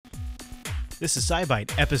This is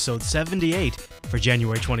SciByte, episode 78 for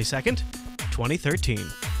January 22nd, 2013.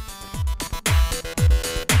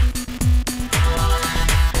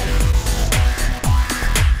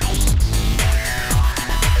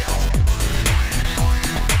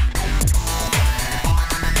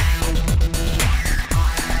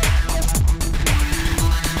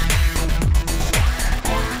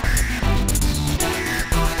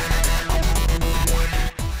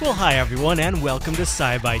 Well, hi everyone, and welcome to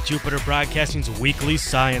SciByte, Jupiter Broadcasting's weekly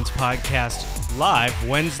science podcast, live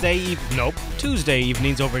Tuesday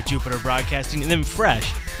evenings over at Jupiter Broadcasting, and then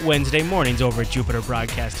fresh Wednesday mornings over at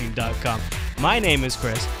jupiterbroadcasting.com. My name is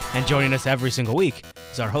Chris, and joining us every single week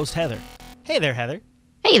is our host, Heather. Hey there, Heather.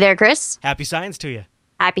 Hey there, Chris. Happy science to you.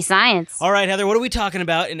 Happy science. All right, Heather, what are we talking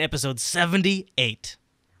about in episode 78?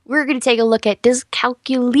 We're going to take a look at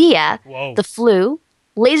Dyscalculia the Flu,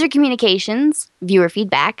 laser communications, viewer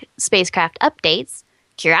feedback, spacecraft updates,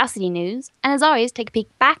 curiosity news, and as always, take a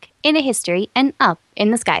peek back into history and up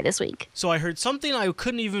in the sky this week. So I heard something I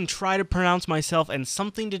couldn't even try to pronounce myself and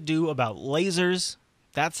something to do about lasers.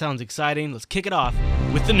 That sounds exciting. Let's kick it off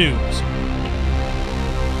with the news.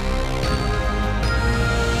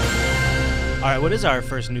 All right, what is our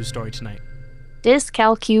first news story tonight?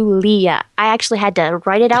 Dyscalculia. I actually had to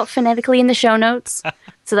write it out phonetically in the show notes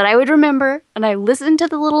so that I would remember, and I listened to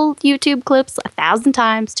the little YouTube clips 1,000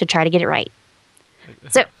 times to try to get it right.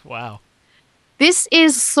 So, wow. This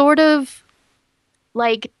is sort of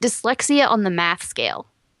like dyslexia on the math scale.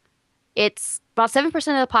 It's about 7% of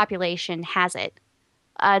the population has it.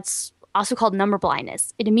 It's also called number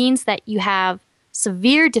blindness. It means that you have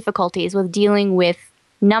severe difficulties with dealing with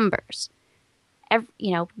numbers.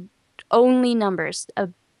 Only numbers,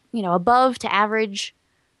 above to average,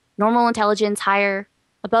 normal intelligence, higher,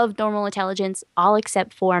 above normal intelligence, all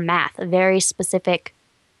except for math, a very specific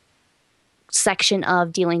section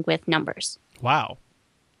of dealing with numbers. Wow.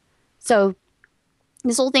 So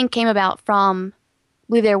this whole thing came about from, I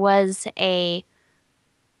believe there was a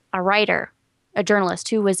writer, a journalist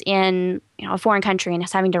who was in a foreign country and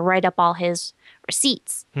was having to write up all his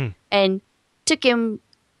receipts. And took him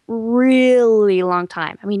really long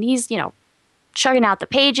time. I mean, he's, chugging out the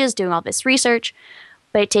pages, doing all this research,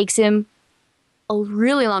 but it takes him a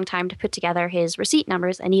really long time to put together his receipt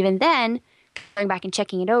numbers. And even then, going back and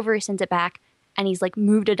checking it over, he sends it back, and he's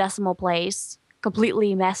moved a decimal place,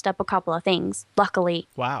 completely messed up a couple of things. Luckily,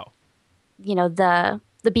 wow, the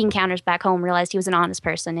bean counters back home realized he was an honest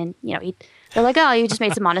person, and they're like, "Oh, you just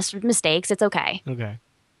made some honest mistakes. It's okay." Okay.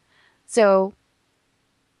 So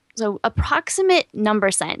approximate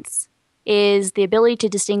number sense is the ability to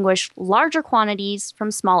distinguish larger quantities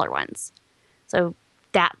from smaller ones. So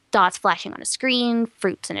dots flashing on a screen,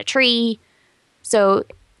 fruits in a tree. So,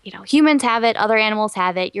 humans have it, other animals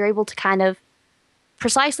have it. You're able to kind of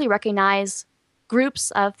precisely recognize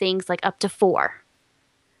groups of things like up to 4.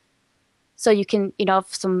 So you can,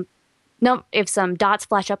 if some dots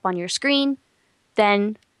flash up on your screen,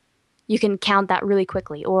 then you can count that really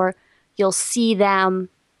quickly. Or you'll see them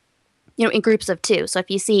in groups of 2. So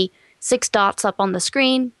if you see 6 dots up on the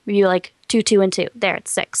screen, you're like 2, 2, and 2. There,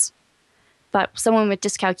 it's 6. But someone with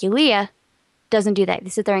dyscalculia doesn't do that. They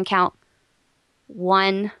sit there and count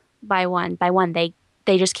one by one by one. They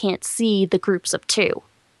just can't see the groups of 2.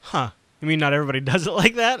 Huh. You mean not everybody does it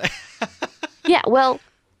like that? Yeah, well,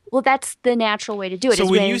 that's the natural way to do it. So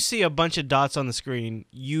when you see a bunch of dots on the screen,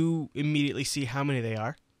 you immediately see how many they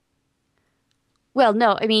are? Well,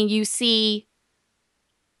 no. I mean, you see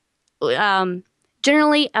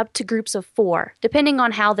generally up to groups of 4, depending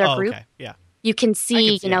on how they're grouped. Okay. Yeah. You can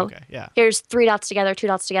see, here's 3 dots together, 2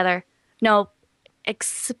 dots together. No,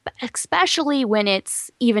 especially when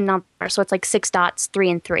it's even number. So it's like 6 dots, 3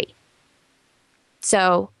 and 3.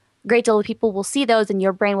 So a great deal of people will see those, and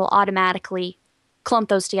your brain will automatically clump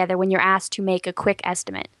those together when you're asked to make a quick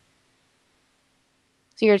estimate.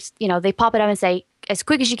 So they pop it up and say, as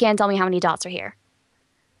quick as you can, tell me how many dots are here.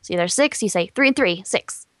 So there's 6, you say 3 and 3,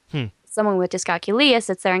 6. Someone with dyscalculia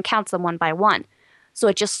sits there and counts them one by one. So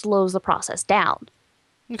it just slows the process down.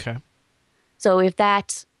 Okay. So if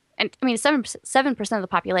that, and I mean, 7% of the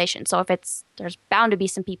population. So if there's bound to be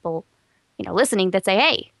some people, listening that say,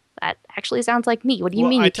 hey, that actually sounds like me. What do you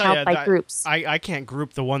mean you count by groups? I can't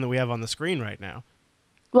group the one that we have on the screen right now.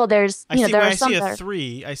 Well, there's, there are some.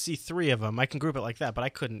 I see 3 of them. I can group it like that, but I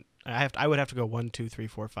couldn't. I would have to go 1, 2, 3,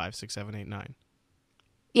 4, 5, 6, 7, 8, 9.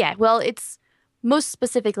 Yeah, well, it's most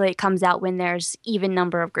specifically it comes out when there's even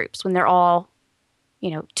number of groups, when they're all,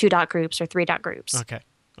 2 dot groups or 3 dot groups. Okay.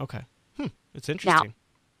 It's interesting.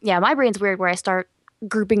 Now, my brain's weird where I start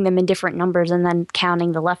grouping them in different numbers and then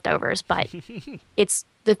counting the leftovers, but it's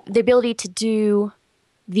the ability to do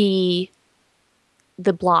the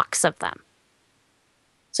the blocks of them.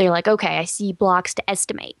 So you're like, okay, I see blocks to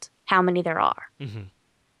estimate how many there are. Mm-hmm.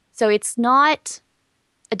 So it's not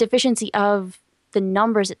a deficiency of the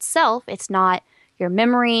numbers itself. It's not your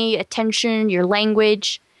memory, attention, your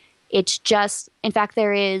language. It's just, in fact,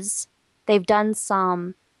 they've done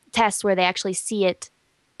some tests where they actually see it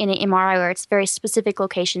in an MRI where it's very specific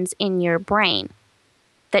locations in your brain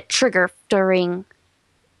that trigger during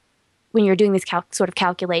when you're doing these sort of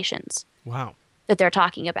calculations. Wow. That they're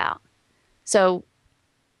talking about. So,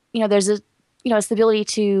 there's it's the ability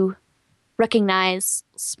to recognize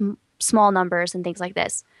small numbers and things like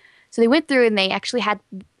this. So they went through and they actually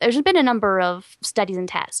there's been a number of studies and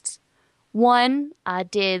tests. One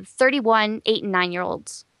did 31 8 and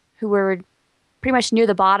 9-year-olds who were pretty much near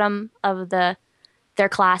the bottom of their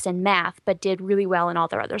class in math, but did really well in all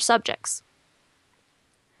their other subjects.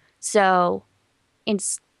 So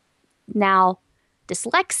now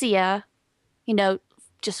dyslexia,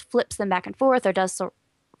 just flips them back and forth or does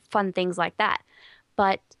fun things like that.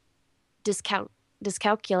 But dyscalculic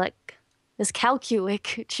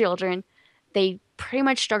children, they pretty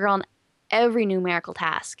much struggle on every numerical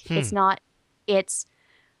task. It's not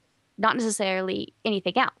necessarily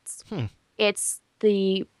anything else. It's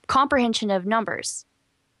the comprehension of numbers.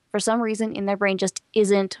 For some reason in their brain just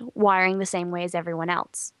isn't wiring the same way as everyone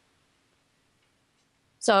else.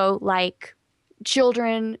 So like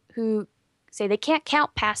children who say they can't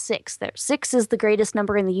count past 6. 6 is the greatest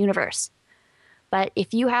number in the universe. But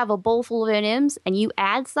if you have a bowl full of M&Ms and you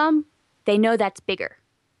add some, they know that's bigger.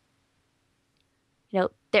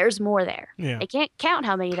 There's more there. Yeah. They can't count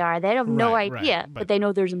how many there are. They have no idea, but they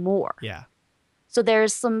know there's more. Yeah. So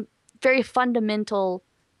there's some very fundamental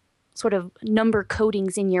sort of number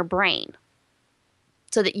codings in your brain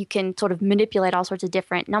so that you can sort of manipulate all sorts of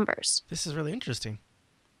different numbers. This is really interesting.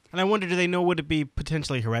 And I wonder, do they know would it be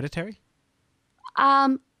potentially hereditary?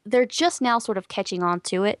 They're just now sort of catching on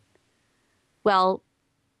to it. Well,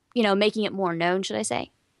 making it more known, should I say.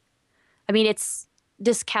 I mean, it's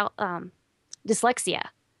dyslexia,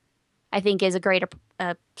 I think, is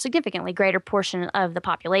a significantly greater portion of the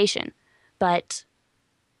population. But,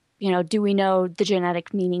 do we know the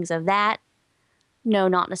genetic meanings of that? No,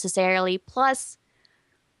 not necessarily. Plus,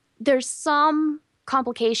 there's some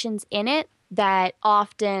complications in it that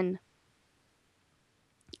often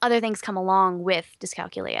other things come along with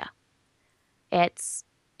dyscalculia. It's,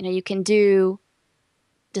 you can do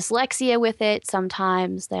dyslexia with it.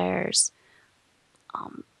 Sometimes there's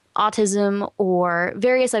autism or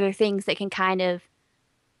various other things that can kind of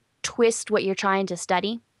twist what you're trying to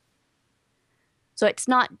study. So it's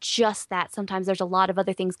not just that. Sometimes there's a lot of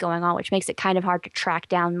other things going on, which makes it kind of hard to track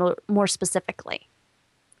down more specifically.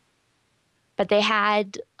 But they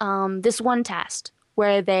had this one test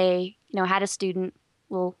where they, had a student.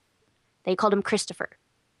 Well, they called him Christopher.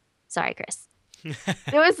 Sorry, Chris.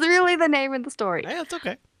 It was really the name in the story. Yeah, it's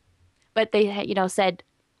okay. But they, said,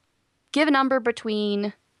 give a number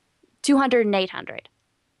between 200 and 800.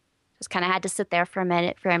 Just kind of had to sit there for a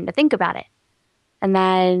minute for him to think about it. And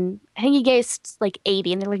then I think he guessed like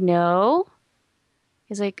 80, and they're like, no.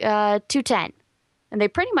 He's like, 210. And they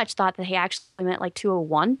pretty much thought that he actually meant like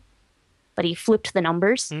 201, but he flipped the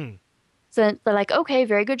numbers. So they're like, okay,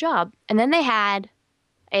 very good job. And then they had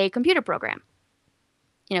a computer program,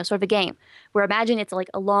 sort of a game, where imagine it's like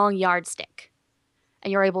a long yardstick,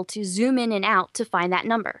 and you're able to zoom in and out to find that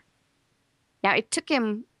number. Now, it took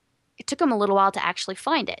him a little while to actually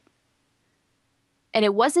find it. And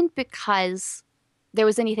it wasn't because there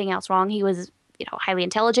was anything else wrong. He was, highly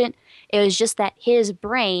intelligent. It was just that his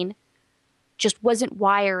brain just wasn't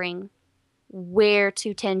wiring where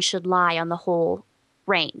 210 should lie on the whole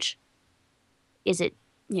range. Is it,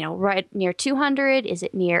 right near 200? Is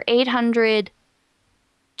it near 800?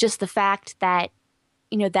 Just the fact that,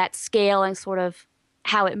 that scale and sort of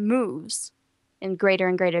how it moves in greater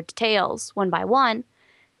and greater details one by one,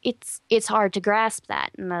 it's hard to grasp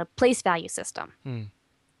that in the place value system.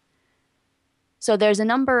 So there's a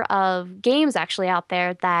number of games actually out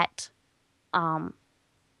there that one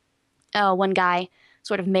guy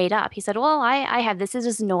sort of made up. He said, well, I have this. This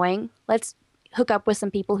is annoying. Let's hook up with some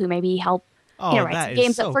people who maybe help write some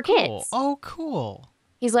games up for kids. Oh, cool.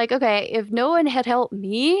 He's like, okay, if no one had helped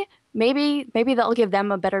me, maybe they'll give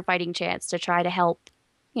them a better fighting chance to try to help,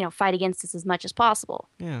 fight against this as much as possible.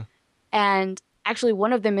 Yeah. And actually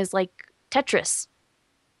one of them is like Tetris.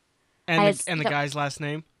 And the guy's last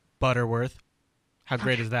name? Butterworth. How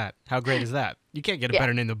great is that? How great is that? You can't get a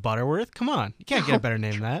better name than Butterworth. Come on. You can't get a better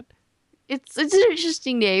name than that. It's an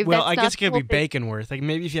interesting name. Well, I guess it could be Baconworth. Like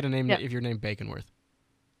maybe if you had a name, if you're named Baconworth.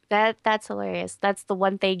 That's hilarious. That's the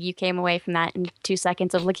one thing you came away from that in 2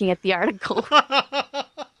 seconds of looking at the article.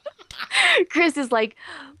 Chris is like,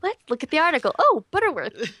 let's look at the article. Oh,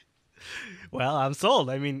 Butterworth. Well, I'm sold.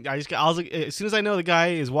 I mean, I was like, as soon as I know the guy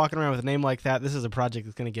is walking around with a name like that, this is a project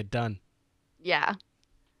that's going to get done. Yeah.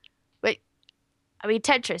 But, I mean,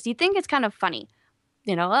 Tetris, you think it's kind of funny.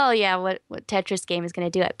 Oh, yeah, what Tetris game is going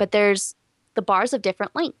to do it? But there's the bars of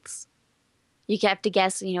different lengths. You have to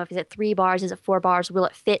guess, if it's 3 bars, is it 4 bars? Will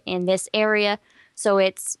it fit in this area? So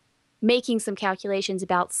it's making some calculations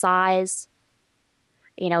about size,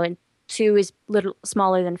 and 2 is little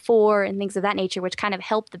smaller than 4 and things of that nature, which kind of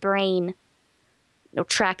help the brain,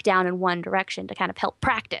 track down in one direction to kind of help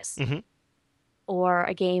practice. Mm-hmm. Or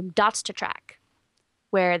a game, Dots to Track,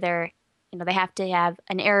 where they have to have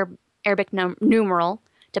an Arabic numeral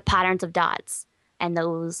to patterns of dots, and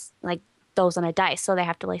those on a dice. So they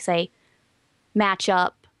have to, say, match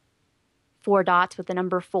up 4 dots with the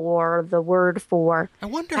number 4, the word 4. I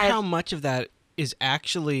wonder how much of that is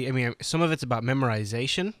actually, I mean, some of it's about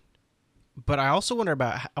memorization, but I also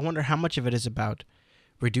wonder how much of it is about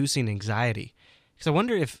reducing anxiety. Because I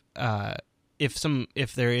wonder if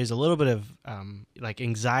there is a little bit of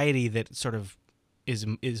anxiety that sort of is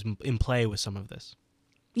in play with some of this.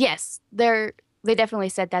 Yes, they definitely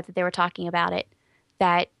said that they were talking about it,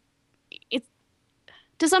 that it's,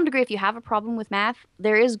 to some degree, if you have a problem with math,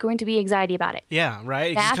 there is going to be anxiety about it. Yeah,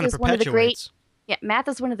 right? It math just kind of is one of the perpetuates. math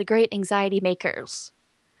is one of the great anxiety makers.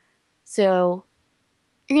 So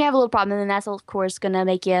you're going to have a little problem, and then that's, of course, going to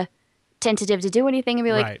make you tentative to do anything and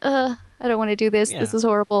be like, I don't want to do this. Yeah. This is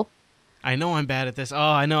horrible. I know I'm bad at this. Oh,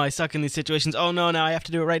 I know I suck in these situations. Oh, no, now I have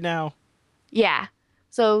to do it right now. Yeah.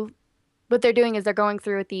 So what they're doing is they're going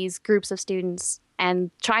through with these groups of students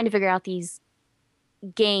and trying to figure out these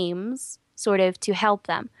games sort of to help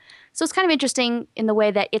them. So it's kind of interesting in the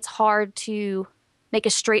way that it's hard to make a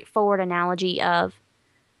straightforward analogy of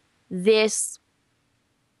this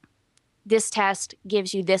test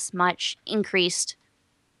gives you this much increased,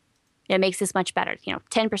 it makes this much better,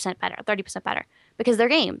 10% better, 30% better, because they're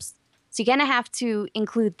games. So you're going to have to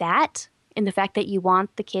include that in the fact that you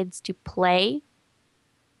want the kids to play.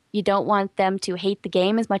 You don't want them to hate the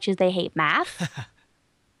game as much as they hate math.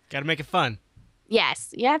 Got to make it fun. Yes,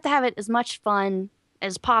 you have to have it as much fun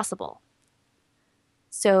as possible.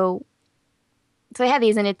 So they have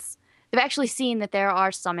these, and they've actually seen that there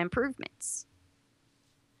are some improvements.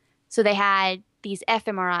 So they had these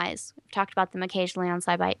fMRIs. We've talked about them occasionally on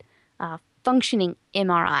SciByte. Functioning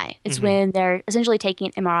MRI. It's when they're essentially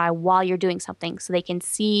taking an MRI while you're doing something so they can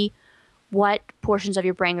see what portions of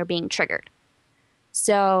your brain are being triggered.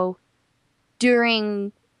 So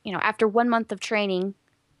during, after 1 month of training,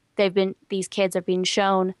 these kids are being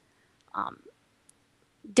shown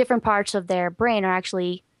different parts of their brain are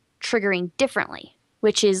actually triggering differently,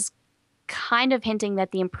 which is kind of hinting that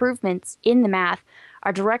the improvements in the math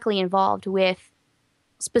are directly involved with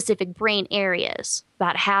specific brain areas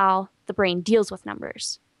about how the brain deals with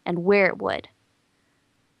numbers and where it would.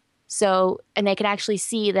 So, and they can actually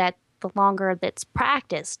see that the longer that's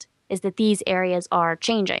practiced is that these areas are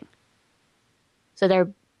changing. So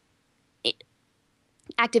they're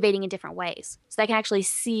activating in different ways. So they can actually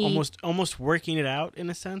see... Almost working it out in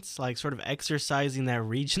a sense, like sort of exercising that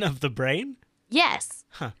region of the brain? Yes.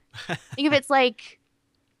 Huh. Think of it's like,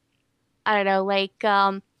 I don't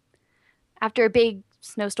know, after a big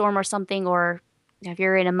snowstorm or something, or if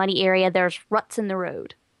you're in a muddy area, there's ruts in the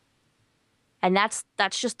road. And that's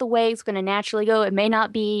just the way it's going to naturally go. It may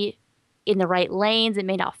not be in the right lanes. It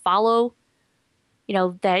may not follow,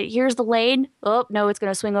 that here's the lane. Oh, no, it's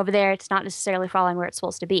going to swing over there. It's not necessarily following where it's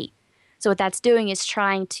supposed to be. So what that's doing is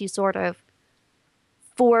trying to sort of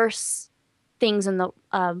force things in the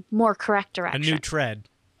more correct direction.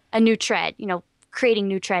 A new tread, creating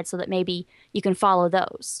new treads so that maybe you can follow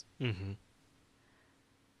those. Mm-hmm.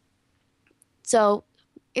 So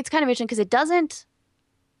it's kind of interesting because it doesn't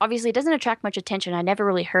attract much attention. I never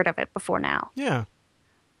really heard of it before now. Yeah.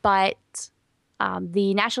 But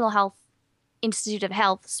the National Institute of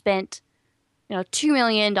Health spent, $2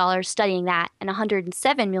 million studying that and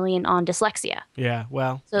 $107 million on dyslexia. Yeah,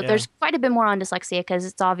 well. So there's quite a bit more on dyslexia because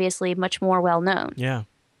it's obviously much more well known. Yeah.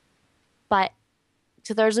 But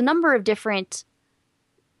so there's a number of different,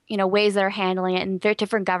 ways that are handling it, and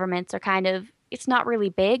different governments are it's not really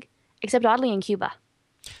big, except oddly in Cuba.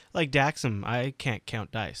 Like Daxum, I can't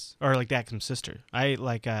count dice. Or like Daxum's sister.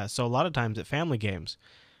 So a lot of times at family games,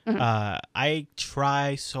 I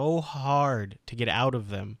try so hard to get out of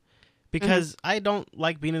them because I don't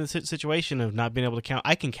like being in the situation of not being able to count.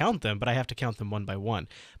 I can count them, but I have to count them one by one.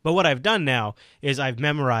 But what I've done now is I've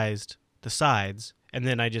memorized the sides, And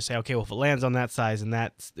then I just say, okay, well, if it lands on that size and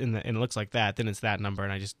and it looks like that, then it's that number,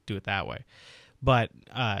 and I just do it that way. But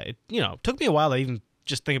it took me a while to even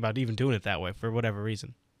just think about even doing it that way for whatever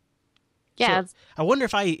reason. Yeah. So I wonder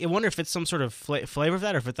if it's some sort of flavor of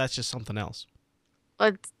that, or if that's just something else.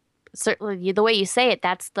 Well, certainly the way you say it,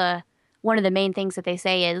 that's one of the main things that they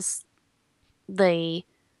say is the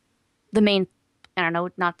main, I don't know,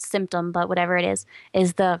 not symptom, but whatever it is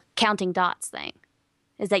the counting dots thing.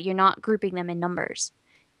 Is that you're not grouping them in numbers.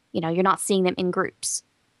 You're not seeing them in groups.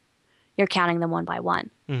 You're counting them one by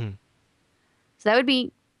one. Mm-hmm. So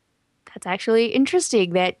that's actually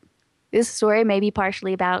interesting that this story may be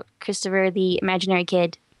partially about Christopher, the imaginary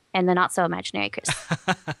kid, and the not so imaginary Chris.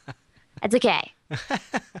 That's okay.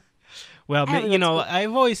 Well, cool.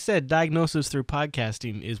 I've always said diagnosis through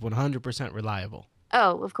podcasting is 100% reliable.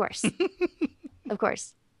 Oh, of course. Of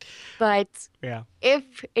course. But yeah,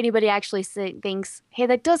 if anybody actually thinks, hey,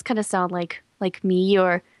 that does kind of sound like me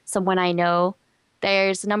or someone I know,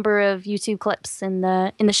 there's a number of YouTube clips in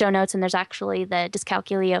the show notes, and there's actually the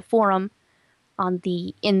Dyscalculia forum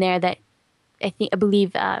in there that I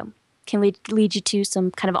believe can lead you to some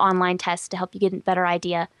kind of online tests to help you get a better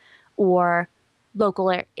idea, or local.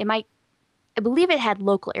 I believe it had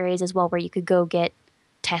local areas as well where you could go get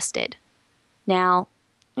tested. Now,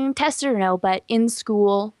 tested or no, but in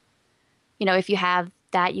school, if you have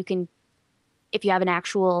that, if you have an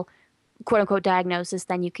actual quote unquote diagnosis,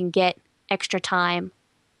 then you can get extra time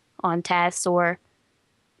on tests, or,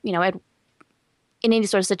 in any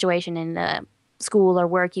sort of situation in school or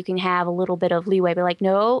work, you can have a little bit of leeway. Be like,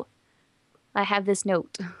 no, I have this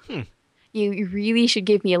note. You really should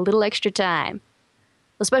give me a little extra time,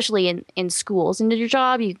 especially in schools. And in your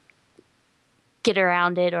job, you get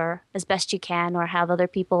around it or as best you can, or have other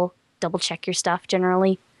people double check your stuff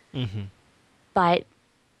generally. Mm-hmm. But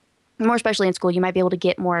more especially in school, you might be able to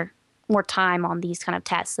get more time on these kind of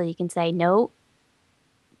tests, so you can say, no,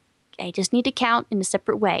 I just need to count in a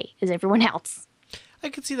separate way as everyone else. I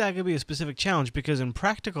could see that could be a specific challenge, because in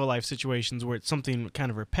practical life situations where it's something kind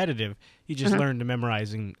of repetitive, you just learn to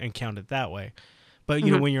memorize and count it that way. But,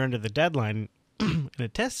 when you're under the deadline in a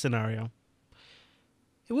test scenario,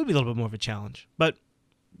 it would be a little bit more of a challenge. But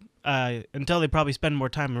until they probably spend more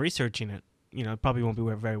time researching it, it probably won't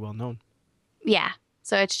be very well known. Yeah.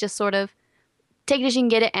 So it's just sort of take it as you can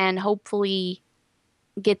get it, and hopefully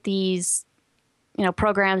get these,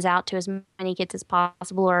 programs out to as many kids as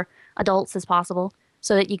possible, or adults as possible,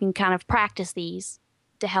 so that you can kind of practice these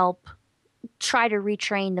to help try to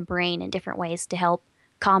retrain the brain in different ways to help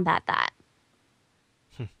combat that.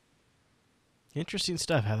 Interesting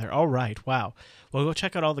stuff, Heather. All right. Wow. Well, go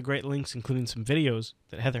check out all the great links, including some videos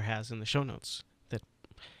that Heather has in the show notes that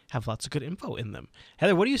have lots of good info in them.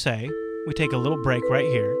 Heather, what do you say we take a little break right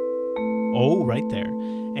here? Oh, right there.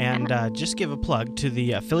 And just give a plug to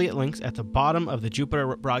the affiliate links at the bottom of the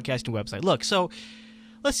Jupiter Broadcasting website. Look, so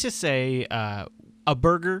let's just say a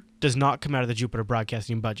burger does not come out of the Jupiter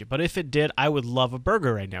Broadcasting budget. But if it did, I would love a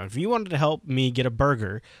burger right now. If you wanted to help me get a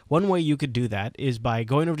burger, one way you could do that is by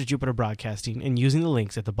going over to Jupiter Broadcasting and using the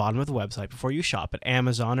links at the bottom of the website before you shop at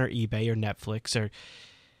Amazon or eBay or Netflix or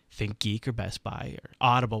ThinkGeek or Best Buy or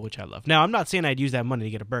Audible, which I love. Now, I'm not saying I'd use that money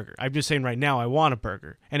to get a burger. I'm just saying right now I want a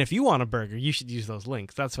burger. And if you want a burger, you should use those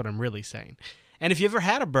links. That's what I'm really saying. And if you ever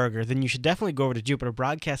had a burger, then you should definitely go over to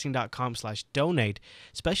jupiterbroadcasting.com/donate,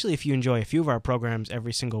 especially if you enjoy a few of our programs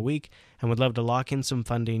every single week and would love to lock in some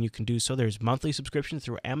funding. You can do so. There's monthly subscriptions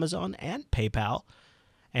through Amazon and PayPal,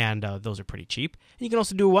 and those are pretty cheap. And you can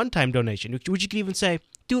also do a one-time donation, which you can even say,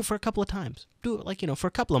 do it for a couple of times. Do it for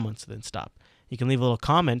a couple of months and then stop. You can leave a little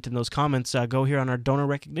comment, and those comments go here on our donor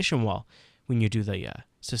recognition wall when you do the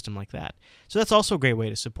system like that. So that's also a great way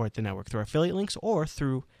to support the network, through our affiliate links or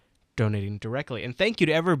through donating directly. And thank you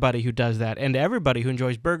to everybody who does that, and to everybody who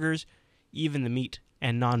enjoys burgers, even the meat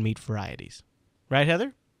and non-meat varieties. Right,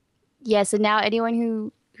 Heather? Yes, and now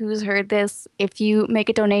anyone who's heard this, if you make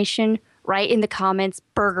a donation, write in the comments,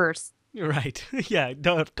 burgers. You're right. Yeah,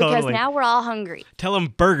 totally. Because now we're all hungry. Tell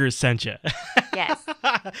them burgers sent you. Yes.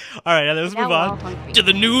 All right, Heather, let's move on to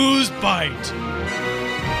the news bite.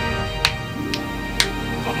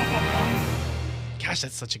 Gosh,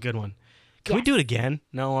 that's such a good one. Can we do it again?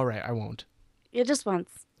 No, all right, I won't. Yeah, just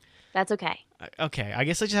once. That's okay. Okay, I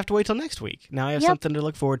guess I just have to wait till next week. Now I have something to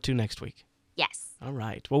look forward to next week. Yes. All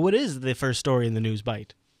right. Well, what is the first story in the news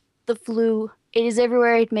bite? The flu. It is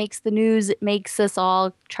everywhere. It makes the news. It makes us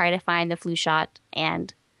all try to find the flu shot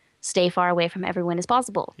and stay far away from everyone as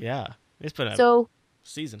possible. Yeah. It's been a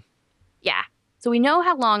season. Yeah. So we know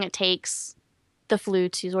how long it takes the flu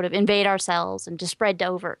to sort of invade our cells and to spread to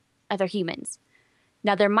over other humans.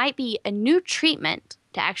 Now, there might be a new treatment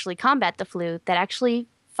to actually combat the flu that actually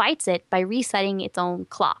fights it by resetting its own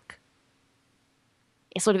clock.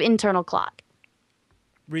 A sort of internal clock.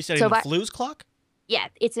 Resetting the flu's clock? Yeah,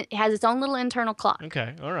 it has its own little internal clock.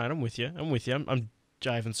 Okay, all right, I'm with you. I'm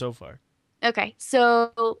jiving so far. Okay,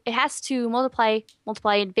 so it has to multiply,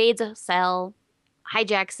 invades a cell,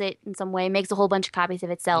 hijacks it in some way, makes a whole bunch of copies of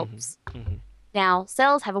itself. Now,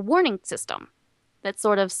 cells have a warning system that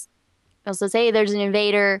sort of says, hey, there's an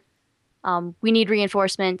invader, we need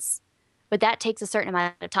reinforcements, but that takes a certain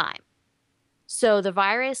amount of time. So the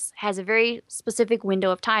virus has a very specific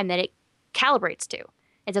window of time that it calibrates to.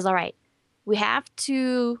 It says, all right, we have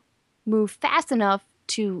to move fast enough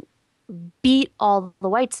to beat all the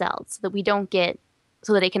white cells so that we don't get,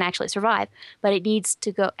 so that it can actually survive. But it needs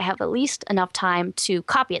to have at least enough time to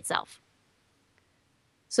copy itself.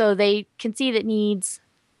 So they can see that it needs,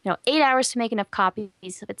 8 hours to make enough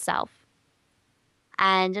copies of itself.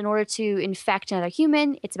 And in order to infect another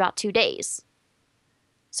human, it's about 2 days.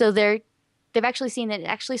 So they've actually seen that it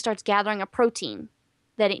actually starts gathering a protein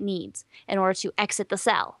that it needs in order to exit the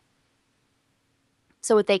cell.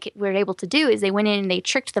 So what they were able to do is they went in and they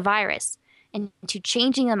tricked the virus into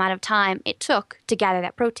changing the amount of time it took to gather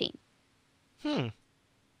that protein.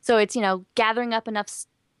 So it's, gathering up enough,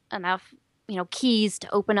 keys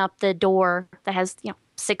to open up the door that has,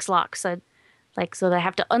 6 locks. So they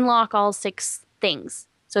have to unlock all 6 things.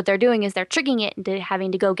 So what they're doing is they're tricking it into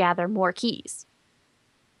having to go gather more keys.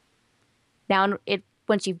 Now,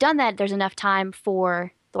 once you've done that, there's enough time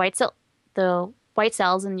for the white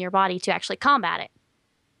cells in your body to actually combat it,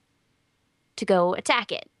 to go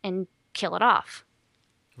attack it and kill it off.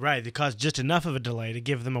 Right, they cause just enough of a delay to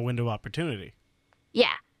give them a window of opportunity.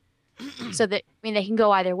 Yeah. So that, they can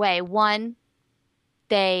go either way. One,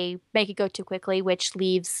 they make it go too quickly, which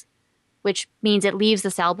means it leaves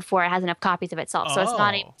the cell before it has enough copies of itself. So it's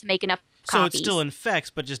not able to make enough copies. So it still infects,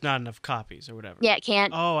 but just not enough copies or whatever. Yeah, it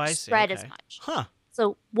can't spread as much. Huh.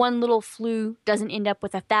 So one little flu doesn't end up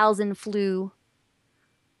with 1,000 flu,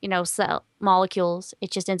 cell molecules.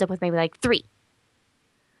 It just ends up with maybe like 3.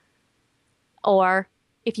 Or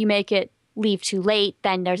if you make it leave too late,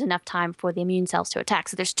 then there's enough time for the immune cells to attack.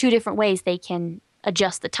 So there's 2 different ways they can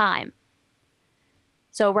adjust the time.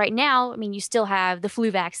 So right now, you still have the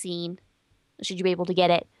flu vaccine, should you be able to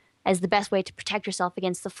get it, as the best way to protect yourself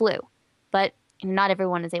against the flu. But not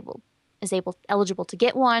everyone is eligible to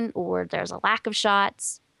get one, or there's a lack of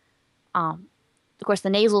shots. Of course, the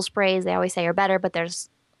nasal sprays, they always say, are better, but there's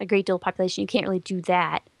a great deal of population you can't really do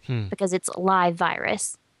that because it's a live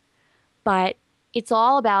virus. But it's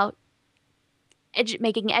all about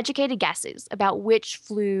making educated guesses about which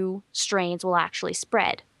flu strains will actually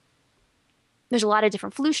spread. There's a lot of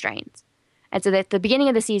different flu strains. And so at the beginning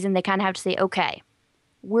of the season, they kind of have to say, okay,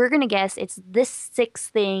 we're going to guess it's this 6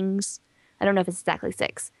 things. I don't know if it's exactly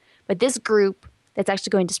 6, but this group that's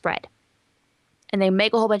actually going to spread. And they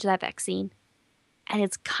make a whole bunch of that vaccine. And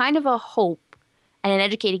it's kind of a hope and an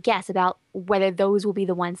educated guess about whether those will be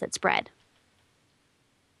the ones that spread.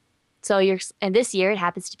 So and this year it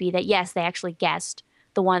happens to be that, yes, they actually guessed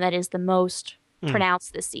the one that is the most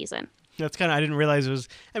pronounced this season. That's I didn't realize it was,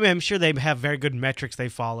 I'm sure they have very good metrics they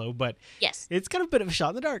follow, but yes, it's kind of a bit of a shot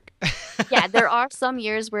in the dark. Yeah, there are some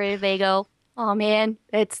years where they go, oh man,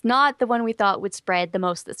 it's not the one we thought would spread the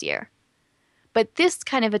most this year. But this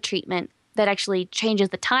kind of a treatment that actually changes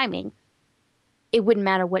the timing, it wouldn't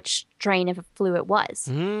matter which strain of flu it was.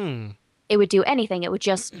 It would do anything. It would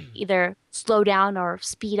just either slow down or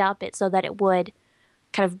speed up it so that it would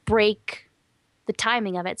kind of break the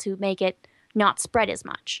timing of it to make it not spread as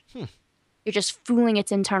much. You're just fooling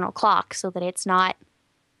its internal clock so that it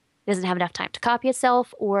doesn't have enough time to copy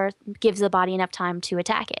itself or gives the body enough time to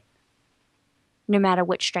attack it, no matter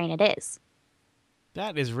which strain it is.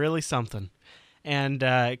 That is really something. And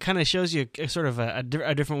it kind of shows you sort of a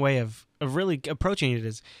different way of really approaching it,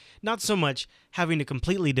 is not so much having to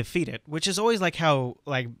completely defeat it, which is always like how,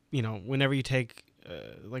 whenever you take,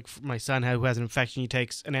 like my son who has an infection, he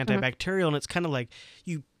takes an antibacterial, and it's kind of like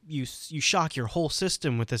you shock your whole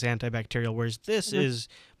system with this antibacterial, whereas this is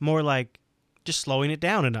more like just slowing it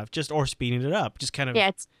down enough, or speeding it up, just kind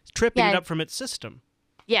of tripping it up from its system.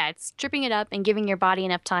 Yeah, it's tripping it up and giving your body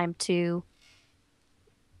enough time to,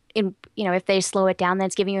 if they slow it down, then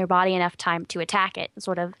it's giving your body enough time to attack it and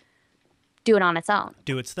sort of do it on its own.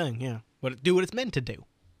 Do its thing, yeah. Do what it's meant to do.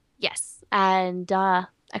 Yes, and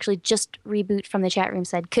actually just Reboot from the chat room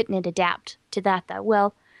said, couldn't it adapt to that, though?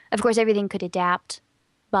 Well, of course, everything could adapt,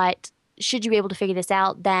 but should you be able to figure this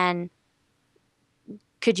out, then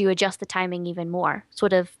could you adjust the timing even more,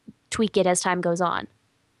 sort of tweak it as time goes on?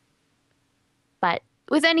 But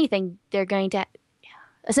with anything, they're going to,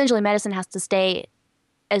 essentially medicine has to stay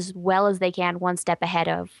as well as they can, one step ahead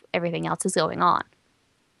of everything else is going on.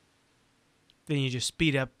 Then you just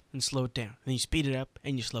speed up and slow it down. Then you speed it up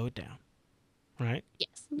and you slow it down. Right?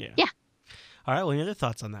 Yes. Yeah. Yeah. All right, well, any other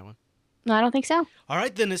thoughts on that one? No, I don't think so. All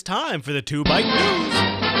right, then it's time for the 2-Byte News.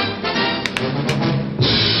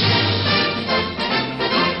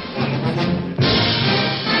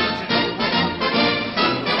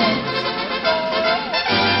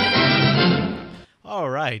 All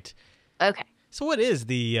right. Okay. So what is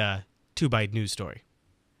the 2-Byte news story?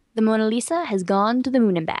 The Mona Lisa has gone to the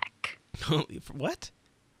moon and back. What?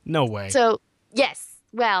 No way. So, yes.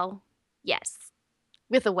 Well, yes.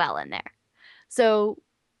 With a well in there. So,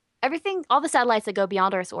 all the satellites that go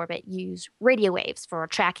beyond Earth's orbit use radio waves for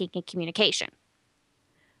tracking and communication.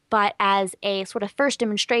 But as a sort of first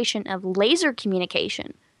demonstration of laser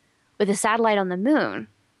communication with a satellite on the moon,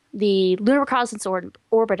 the Lunar Reconnaissance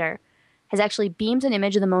Orbiter has actually beamed an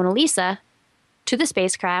image of the Mona Lisa to the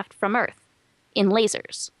spacecraft from Earth in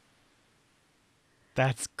lasers.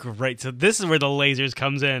 That's great. So this is where the lasers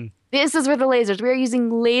comes in. This is where the lasers. We are using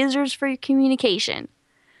lasers for communication.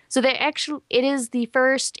 So it is the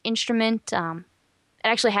first instrument. It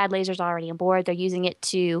actually had lasers already on board. They're using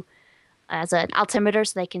it as an altimeter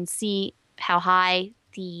so they can see how high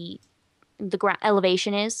the ground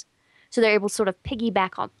elevation is. So they're able to sort of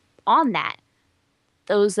piggyback on that.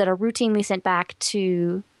 Those that are routinely sent back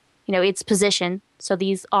to, its position. So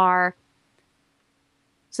the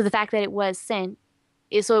fact that it was sent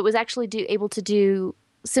so it was actually able to do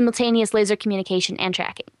simultaneous laser communication and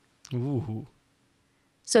tracking. Ooh.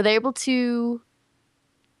 So they're able to,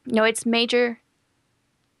 its major,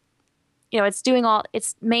 it's doing all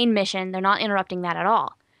its main mission. They're not interrupting that at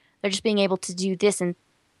all. They're just being able to do this in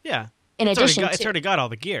addition to. It's already got all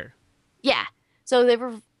the gear. Yeah. So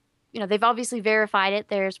they've obviously verified it.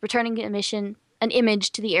 There's returning an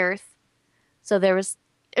image to the Earth. So there's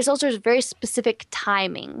also very specific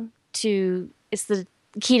timing it's the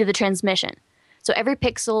key to the transmission. So every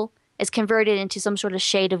pixel is converted into some sort of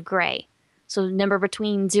shade of gray. So number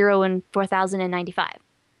between 0 and 4095.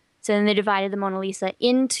 So then they divided the Mona Lisa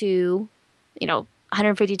into,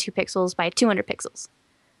 152 pixels by 200 pixels.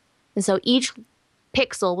 And so each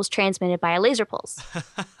pixel was transmitted by a laser pulse.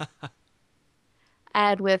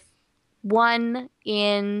 And with 1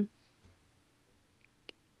 in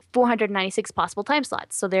 496 possible time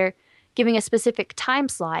slots. So they're giving a specific time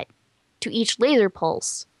slot to each laser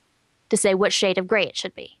pulse to say what shade of gray it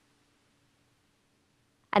should be.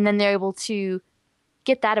 And then they're able to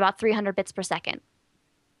get that about 300 bits per second.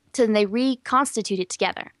 So then they reconstitute it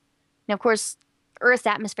together. Now, of course, Earth's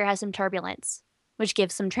atmosphere has some turbulence, which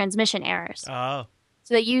gives some transmission errors. Oh.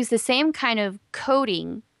 So they use the same kind of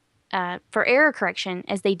coding for error correction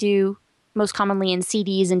as they do most commonly in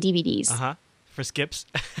CDs and DVDs. Uh-huh. For skips?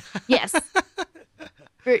 Yes.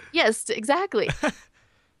 Yes, exactly.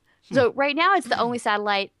 So right now it's the only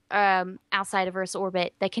satellite outside of Earth's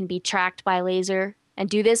orbit that can be tracked by laser and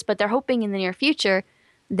do this, but they're hoping in the near future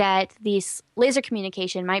that this laser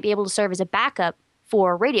communication might be able to serve as a backup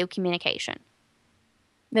for radio communication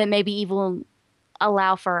that maybe even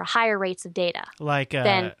allow for higher rates of data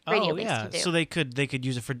than radio links can do. So they could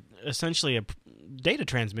use it for essentially a data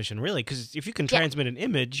transmission, really, because if you can transmit an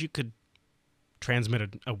image, you could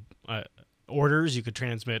transmit orders, you could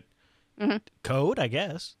transmit code, I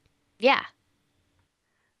guess. Yeah.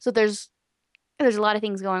 So there's a lot of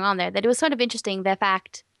things going on there. That it was sort of interesting, the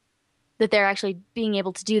fact that they're actually being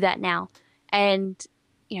able to do that now. And,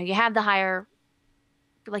 you have the higher,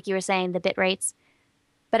 like you were saying, the bit rates.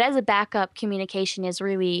 But as a backup, communication is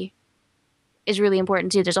really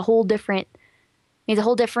important too. There's a whole different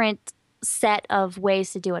set of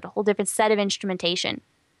ways to do it, a whole different set of instrumentation.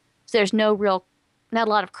 So there's not a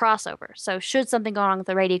lot of crossover. So should something go wrong with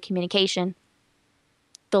the radio communication,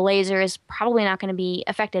 the laser is probably not going to be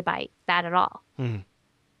affected by that at all.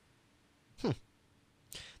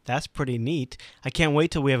 That's pretty neat. I can't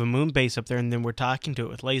wait till we have a moon base up there and then we're talking to it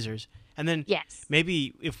with lasers. And then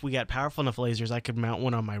maybe if we got powerful enough lasers, I could mount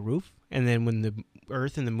one on my roof. And then when the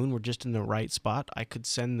Earth and the moon were just in the right spot, I could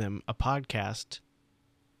send them a podcast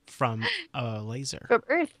from a laser. From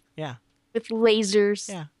Earth? Yeah. With lasers.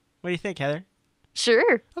 Yeah. What do you think, Heather?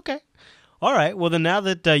 Sure. Okay. All right. Well, then now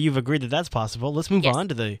that you've agreed that that's possible, let's move on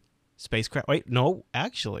to the spacecraft. Wait, no,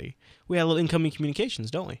 actually, we have a little incoming communications,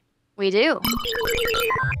 don't we? We do.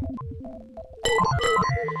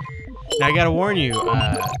 Now, I got to warn you,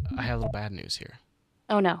 I have a little bad news here.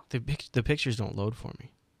 Oh, no. The pictures don't load for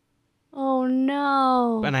me. Oh,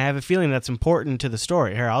 no. And I have a feeling that's important to the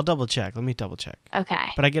story. Here, I'll double check. Let me double check. Okay.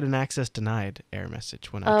 But I get an access denied error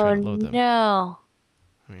message when I try to load them. Oh, no.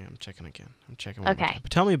 Yeah, I'm checking again. I'm checking one more Okay. time.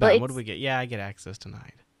 But tell me about it. What do we get? Yeah, I get access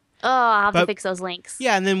denied. Oh, I'll have to fix those links.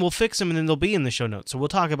 Yeah, and then we'll fix them, and then they'll be in the show notes. So we'll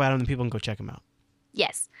talk about them, and people can go check them out.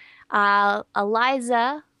 Yes.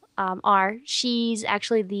 Eliza R., she's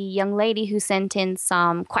actually the young lady who sent in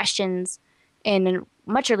some questions in a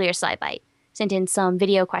much earlier SciByte. Sent in some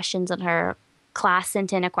video questions, and her class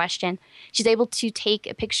sent in a question. She's able to take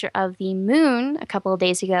a picture of the moon a couple of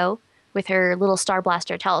days ago with her little Star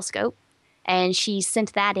Blaster telescope, and she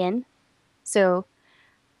sent that in. So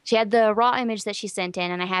she had the raw image that she sent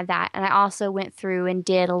in, and I have that. And I also went through and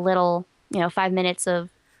did a little, 5 minutes of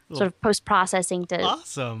sort of post-processing to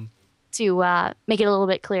make it a little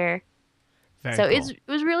bit clearer. Very so cool. it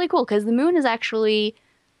was really cool because the moon is actually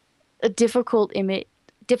a difficult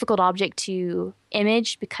object to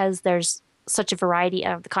image because there's such a variety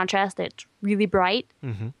of the contrast that it's really bright.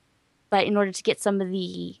 Mm-hmm. But in order to get some of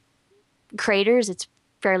the craters, it's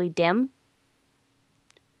fairly dim.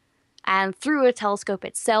 And through a telescope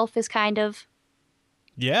itself is kind of...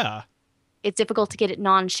 Yeah. It's difficult to get it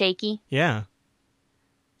non-shaky. Yeah.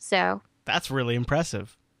 So... That's really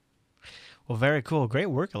impressive. Well, very cool. Great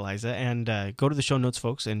work, Eliza. And go to the show notes,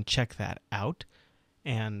 folks, and check that out.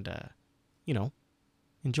 And,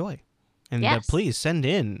 enjoy. And yes. Please send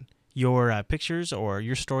in your pictures or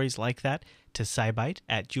your stories like that to SciByte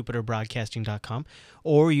at jupiterbroadcasting.com,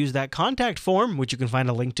 or use that contact form, which you can find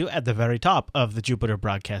a link to at the very top of the Jupiter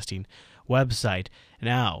Broadcasting website.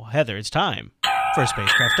 Now, Heather, it's time for a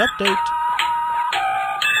spacecraft update.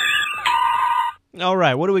 All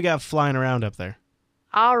right, what do we got flying around up there?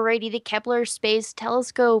 Alrighty, the Kepler Space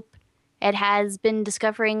Telescope. It has been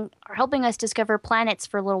helping us discover planets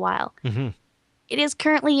for a little while. Mm-hmm. It is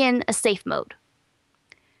currently in a safe mode.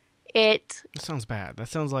 That sounds bad. That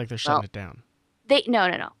sounds like they're shutting it down.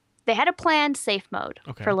 No. They had a planned safe mode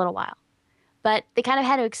for a little while. But they kind of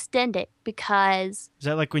had to extend it because... Is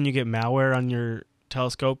that like when you get malware on your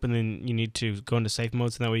telescope and then you need to go into safe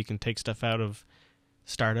mode so that way you can take stuff out of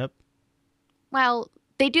startup? Well,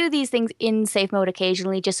 they do these things in safe mode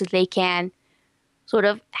occasionally just so they can sort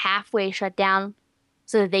of halfway shut down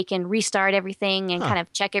so that they can restart everything and kind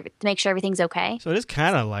of check it to make sure everything's okay. So it is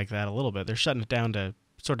kind of like that a little bit. They're shutting it down to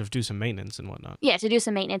sort of do some maintenance and whatnot. Yeah, to do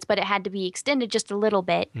some maintenance, but it had to be extended just a little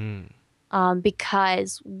bit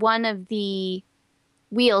because one of the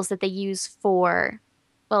wheels that they use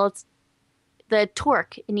it's the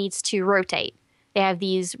torque it needs to rotate. They have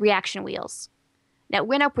these reaction wheels. Now, it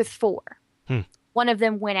went up with 4. One of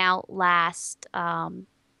them went out last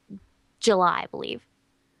July, I believe.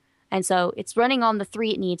 And so it's running on the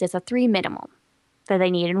 3 it needs. It's a 3 minimum that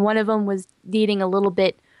they need. And one of them was needing a little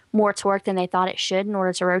bit more torque than they thought it should in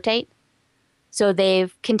order to rotate. So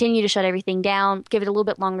they've continued to shut everything down, give it a little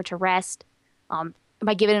bit longer to rest,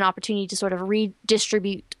 by giving it an opportunity to sort of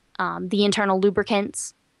redistribute the internal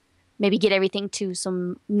lubricants, maybe get everything to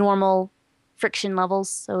some normal friction levels,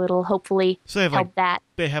 so it'll hopefully help that.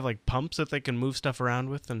 They have like pumps that they can move stuff around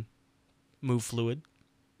with and move fluid?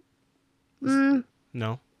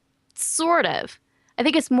 No? Sort of. I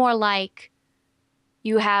think it's more like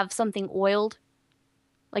you have something oiled,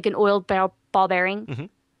 like an oiled ball bearing,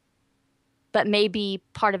 but maybe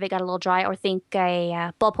part of it got a little dry, or think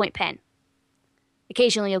a ballpoint pen.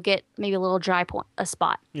 Occasionally you'll get maybe a little dry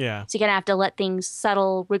spot. Yeah. So you're going to have to let things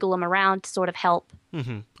settle, wiggle them around to sort of help.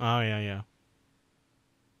 Mm-hmm. Oh, yeah.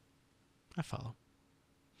 I follow.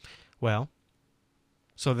 Well,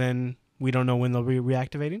 so then we don't know when they'll be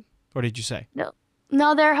reactivating? Or did you say?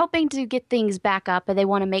 No, they're hoping to get things back up, but they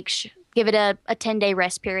want to give it a 10-day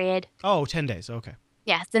rest period. Oh, 10 days. Okay.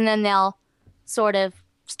 Yes, and then they'll sort of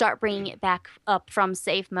start bringing it back up from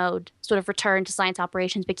safe mode, sort of return to science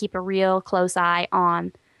operations, but keep a real close eye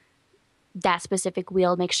on that specific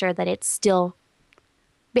wheel, make sure that it's still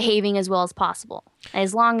behaving as well as possible.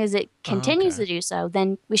 As long as it continues to do so,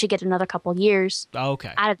 then we should get another couple years out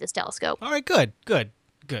of this telescope. All right, good.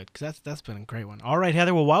 Because that's been a great one. All right,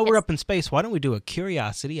 Heather, well, while we're up in space, why don't we do a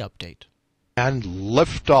curiosity update? And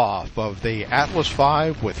liftoff of the Atlas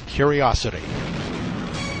V with Curiosity.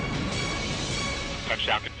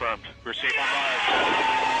 Touchdown confirmed. We're safe on Mars.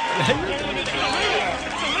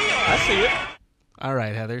 I see it. All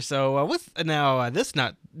right, Heather. So this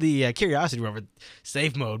not the Curiosity rover,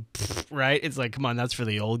 safe mode, right? It's like, come on, that's for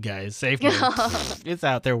the old guys. Safe mode, it's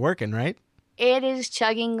out there working, right? It is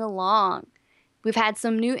chugging along. We've had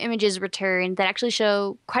some new images returned that actually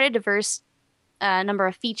show quite a diverse number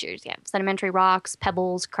of features. Yeah, sedimentary rocks,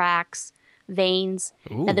 pebbles, cracks, veins.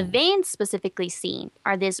 Ooh. Now, the veins specifically seen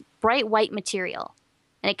are this bright white material,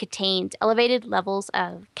 and it contains elevated levels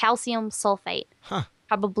of calcium sulfate,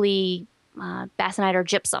 probably basanite or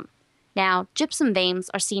gypsum. Now, gypsum veins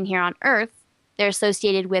are seen here on Earth, they're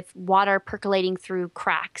associated with water percolating through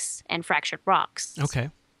cracks and fractured rocks. Okay.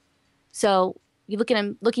 So you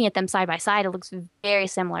looking at them side by side, it looks very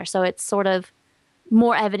similar. So it's sort of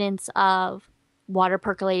more evidence of water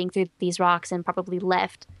percolating through these rocks and probably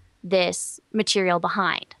left this material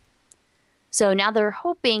behind. So now they're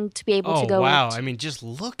hoping to be able to go. Oh, wow. I mean, just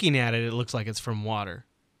looking at it, it looks like it's from water.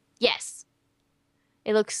 Yes.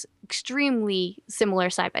 It looks extremely similar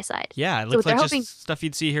side by side. Yeah, it looks like hoping, just stuff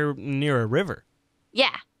you'd see here near a river.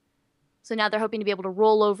 Yeah. So now they're hoping to be able to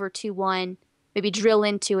roll over to one, maybe drill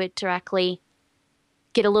into it directly,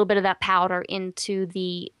 get a little bit of that powder into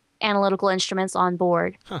the analytical instruments on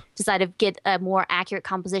board, decide to get a more accurate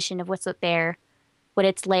composition of what's up there, what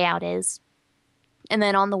its layout is. And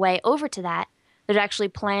then on the way over to that, there's actually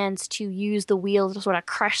plans to use the wheels to sort of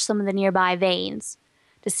crush some of the nearby veins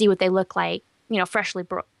to see what they look like, freshly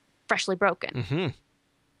broken. Mm-hmm.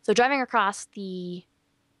 So driving across the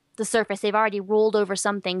surface, they've already rolled over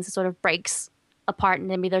some things that sort of breaks apart, and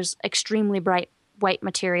maybe there's extremely bright white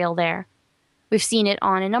material there. We've seen it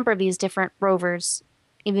on a number of these different rovers.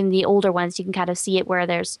 Even the older ones, you can kind of see it where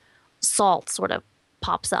there's salt sort of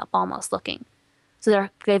pops up almost looking. So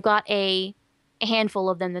they've got a handful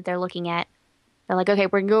of them that they're looking at. They're like, okay,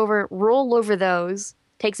 we're going to roll over those,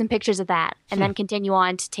 take some pictures of that, and then continue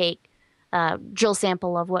on to take a drill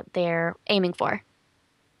sample of what they're aiming for.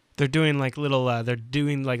 They're doing like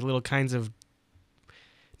little kinds of,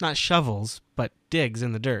 not shovels, but digs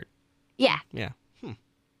in the dirt. Yeah. Yeah.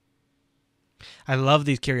 I love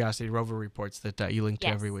these Curiosity rover reports that you link to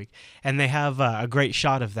every week, and they have a great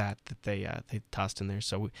shot of that they tossed in there.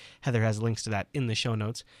 So Heather has links to that in the show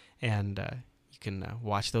notes, and you can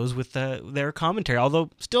watch those with their commentary.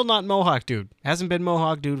 Although still not Mohawk Dude, hasn't been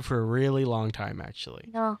Mohawk Dude for a really long time actually.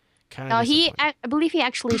 No, I believe he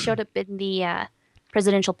actually showed up in the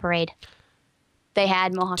presidential parade. They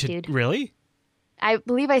had Mohawk Dude. Really? I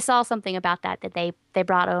believe I saw something about that they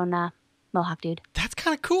brought on Mohawk Dude. That's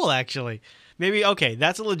kind of cool, actually. Maybe, okay,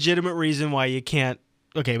 that's a legitimate reason why you can't.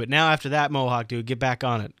 Okay, but now after that, Mohawk Dude, get back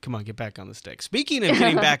on it. Come on, get back on the stick. Speaking of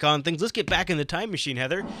getting back on things, let's get back in the time machine,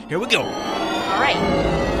 Heather. Here we go. All right.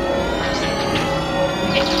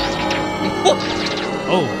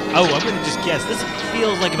 I'm going to just guess. This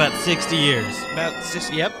feels like about 60 years. About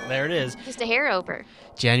 60, yep, there it is. Just a hair over.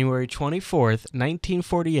 January 24th,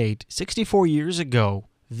 1948, 64 years ago,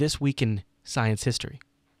 this week in science history.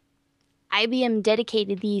 IBM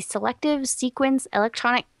dedicated the Selective Sequence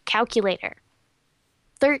Electronic Calculator.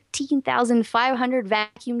 13,500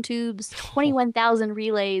 vacuum tubes, 21,000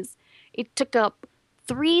 relays. It took up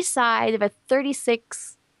 3 sides of a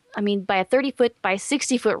 30-foot by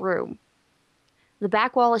 60-foot room. The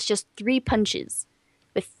back wall is just 3 punches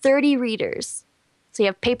with 30 readers. So you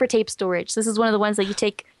have paper tape storage. This is one of the ones that you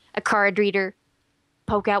take a card reader,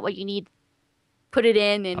 poke out what you need, put it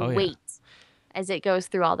in, and wait as it goes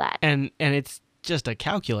through all that. And it's just a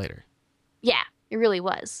calculator. Yeah, it really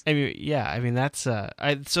was. That's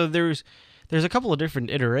so there's a couple of different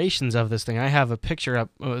iterations of this thing. I have a picture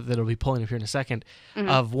up that'll be pulling up here in a second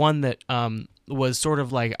of one that was sort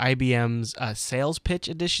of like IBM's sales pitch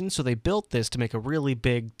edition. So they built this to make a really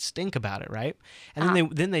big stink about it, right? And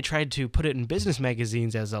then they tried to put it in business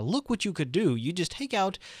magazines as a look what you could do. You just take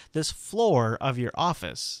out this floor of your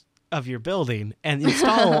office, of your building, and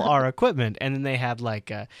install our equipment. And then they had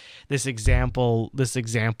like this example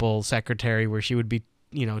secretary where she would be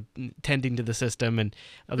tending to the system, and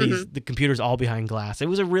the computers all behind glass. It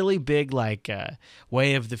was a really big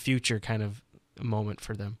way of the future kind of moment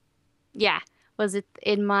for them. Yeah. Was it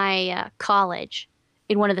in my college,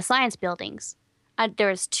 in one of the science buildings, there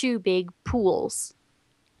was 2 big pools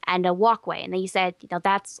and a walkway, and they said,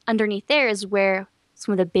 that's underneath there is where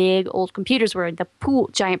some of the big old computers were. The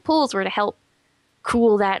giant pools were to help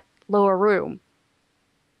cool that lower room.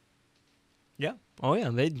 Yeah. Oh yeah.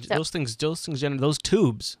 Those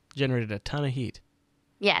tubes generated a ton of heat.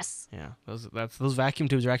 Yes. Yeah. Those vacuum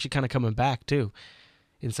tubes are actually kind of coming back too,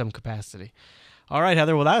 in some capacity. All right,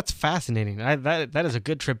 Heather. Well, that's fascinating. That is a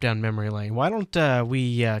good trip down memory lane. Why don't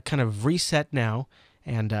we kind of reset now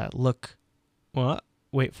and look? What?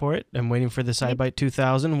 Wait for it. I'm waiting for the SciByte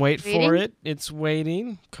 2000. Wait for it. It's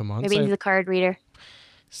waiting. Come on. Maybe need the card reader.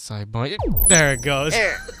 SciByte. There it goes.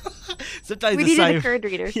 Sometimes we needed a card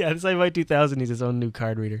reader. Yeah, the SciByte 2000 needs its own new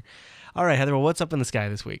card reader. All right, Heather. Well, what's up in the sky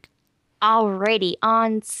this week? Alrighty.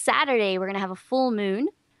 On Saturday, we're going to have a full moon.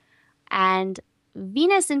 And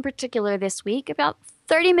Venus in particular this week, about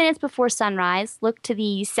 30 minutes before sunrise, look to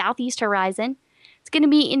the southeast horizon. It's going to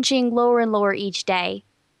be inching lower and lower each day.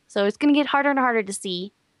 So it's going to get harder and harder to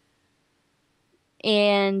see.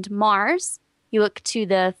 And Mars You look to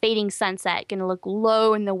the fading sunset, going to look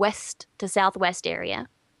low in the west to southwest area.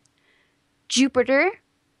 Jupiter,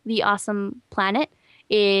 the awesome planet,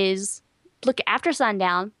 is look after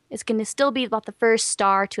sundown. It's going to still be about the first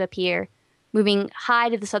star to appear, moving high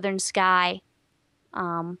to the southern sky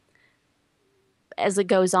as it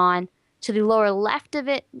goes on. To the lower left of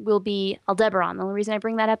it will be Aldebaran. The only reason I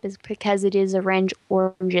bring that up is because it is a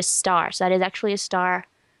orangish star. So that is actually a star,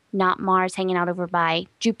 not Mars, hanging out over by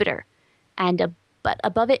Jupiter. And but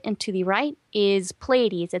above it and to the right is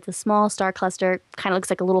Pleiades. It's a small star cluster, kind of looks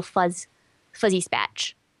like a little fuzzy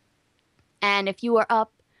spatch. And if you are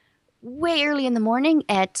up way early in the morning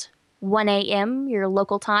at 1 a.m., your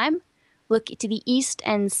local time, look to the east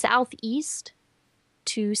and southeast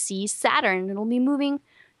to see Saturn. It'll be moving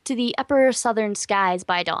to the upper southern skies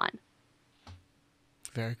by dawn.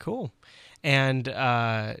 Very cool. And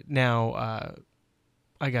now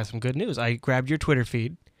I got some good news. I grabbed your Twitter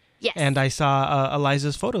feed. Yes. And I saw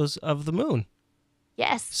Eliza's photos of the moon.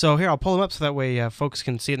 Yes. So here, I'll pull them up so that way folks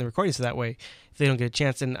can see it in the recording, so that way if they don't get a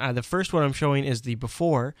chance. And the first one I'm showing is the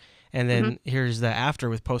before, and then here's the after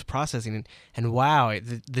with post-processing. And wow,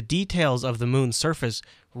 the details of the moon's surface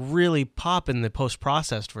really pop in the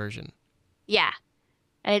post-processed version. Yeah.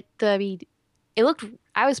 It looked,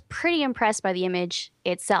 I was pretty impressed by the image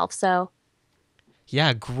itself, so.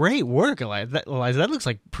 Yeah, great work, Eliza. That looks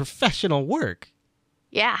like professional work.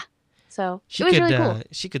 Yeah. So it was really cool.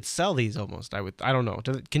 She could sell these almost. I don't know.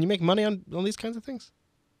 Can you make money on these kinds of things?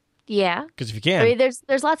 Yeah. Because if you can. I mean,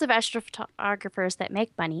 there's lots of astrophotographers that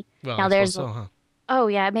make money. Well, now there's oh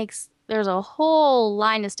yeah, there's a whole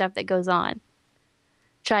line of stuff that goes on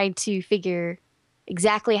trying to figure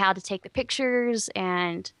exactly how to take the pictures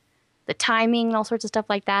and the timing and all sorts of stuff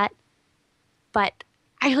like that. But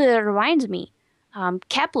actually, that reminds me,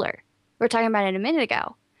 Kepler, we were talking about it a minute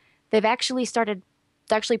ago. They've actually started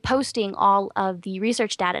posting all of the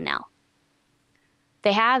research data now.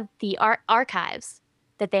 They have the archives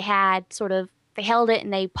that they had they held it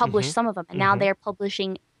and they published some of them, and now they're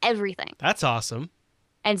publishing everything. That's awesome.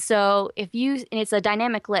 And so and it's a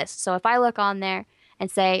dynamic list. So if I look on there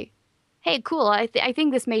and say, hey, cool, I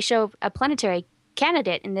think this may show a planetary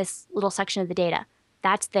candidate in this little section of the data,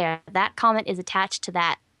 that's there. That comment is attached to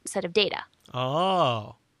that set of data.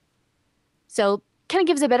 Oh. So kind of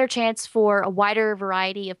gives a better chance for a wider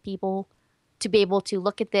variety of people to be able to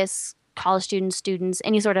look at this, college students,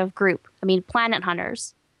 any sort of group. I mean, planet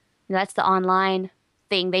hunters, that's the online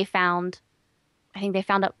thing they found. I think they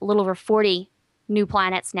found a little over 40 new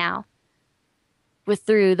planets now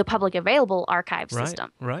through the public available archive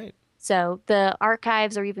system. Right. So the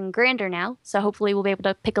archives are even grander now. So hopefully we'll be able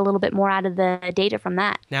to pick a little bit more out of the data from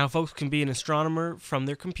that. Now folks can be an astronomer from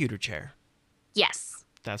their computer chair. Yes.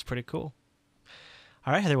 That's pretty cool.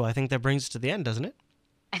 All right, Heather, well, I think that brings us to the end, doesn't it?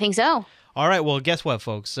 I think so. All right, well, guess what,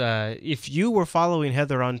 folks? If you were following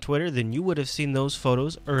Heather on Twitter, then you would have seen those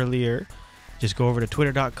photos earlier. Just go over to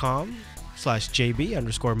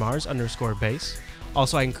twitter.com/JB_Mars_base.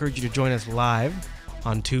 Also, I encourage you to join us live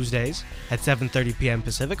on Tuesdays at 7:30 p.m.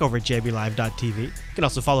 Pacific over at jblive.tv. You can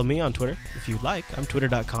also follow me on Twitter if you'd like. I'm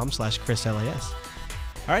twitter.com/ChrisLAS. All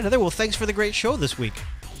right, Heather, well, thanks for the great show this week.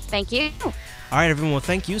 Thank you. All right, everyone, well,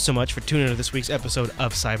 thank you so much for tuning into this week's episode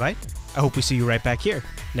of SciByte. I hope we see you right back here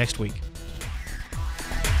next week.